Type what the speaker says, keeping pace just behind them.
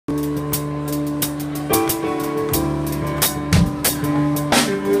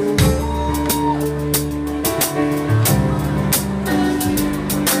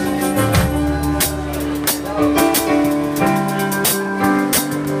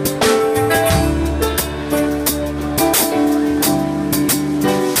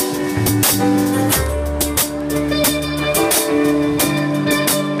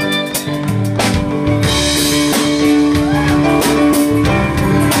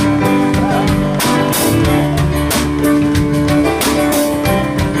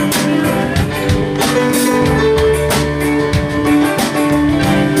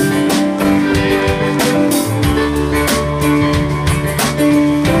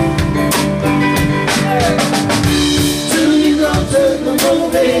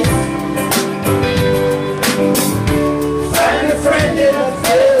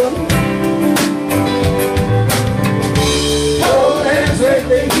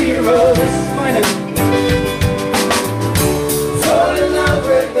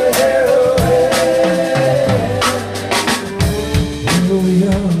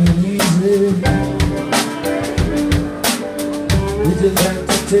you like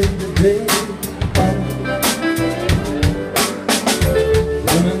to take the day off?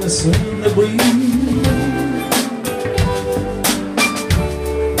 Running the sun, the breeze,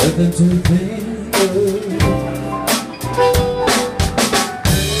 nothing to think of.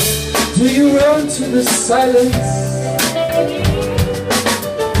 Do you run to the silence?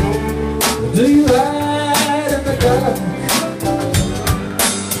 Do you hide in the dark?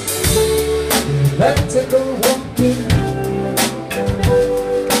 Like to go walking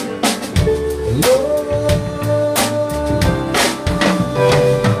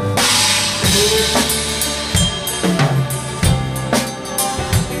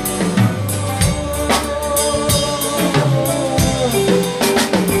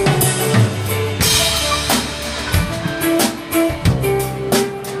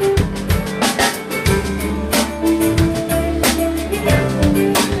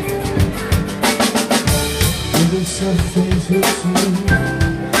something to do.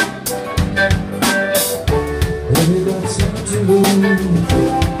 Baby, got something to lose,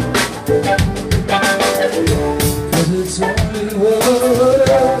 'cause it's only water.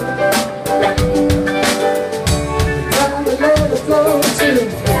 Gotta let it flow to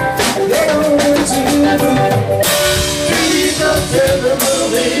get over to you. Please don't tell the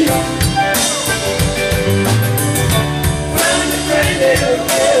movie. Find the great little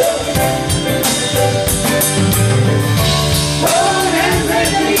girl.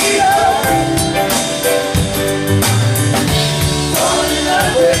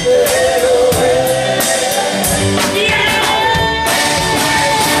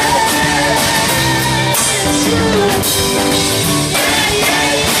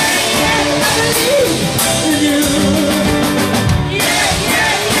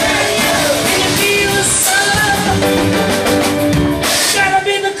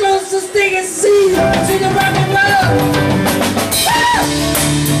 To the rock and roll.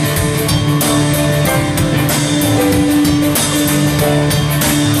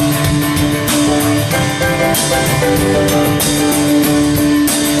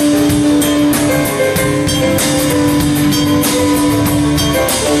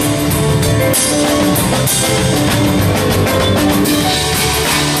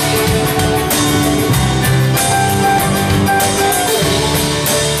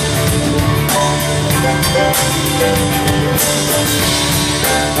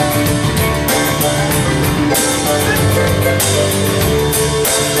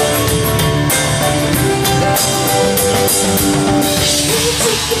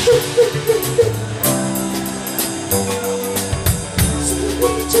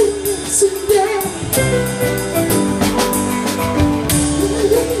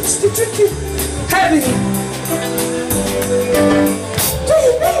 Heavy. Do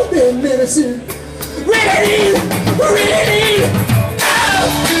you need that medicine? Ready, ready. Oh,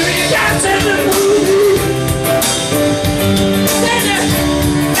 you got to move.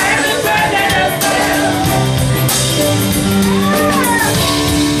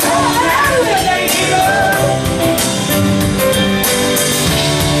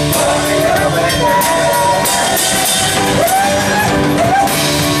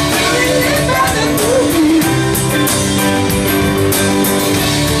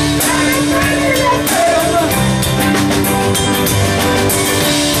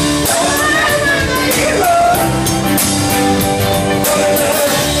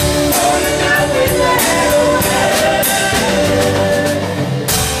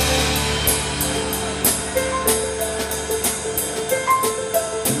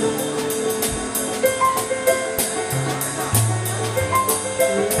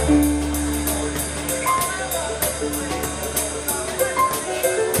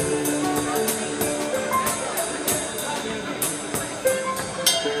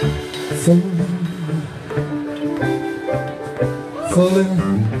 Falling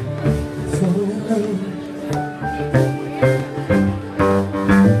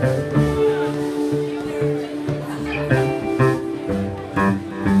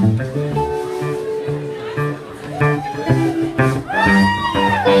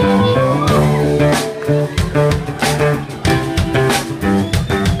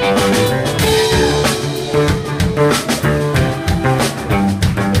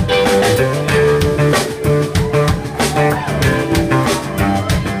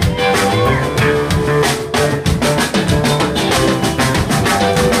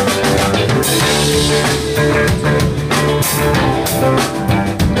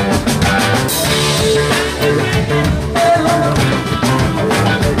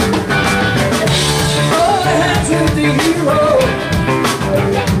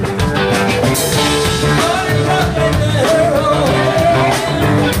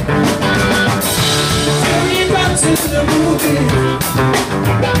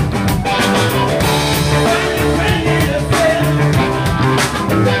movie.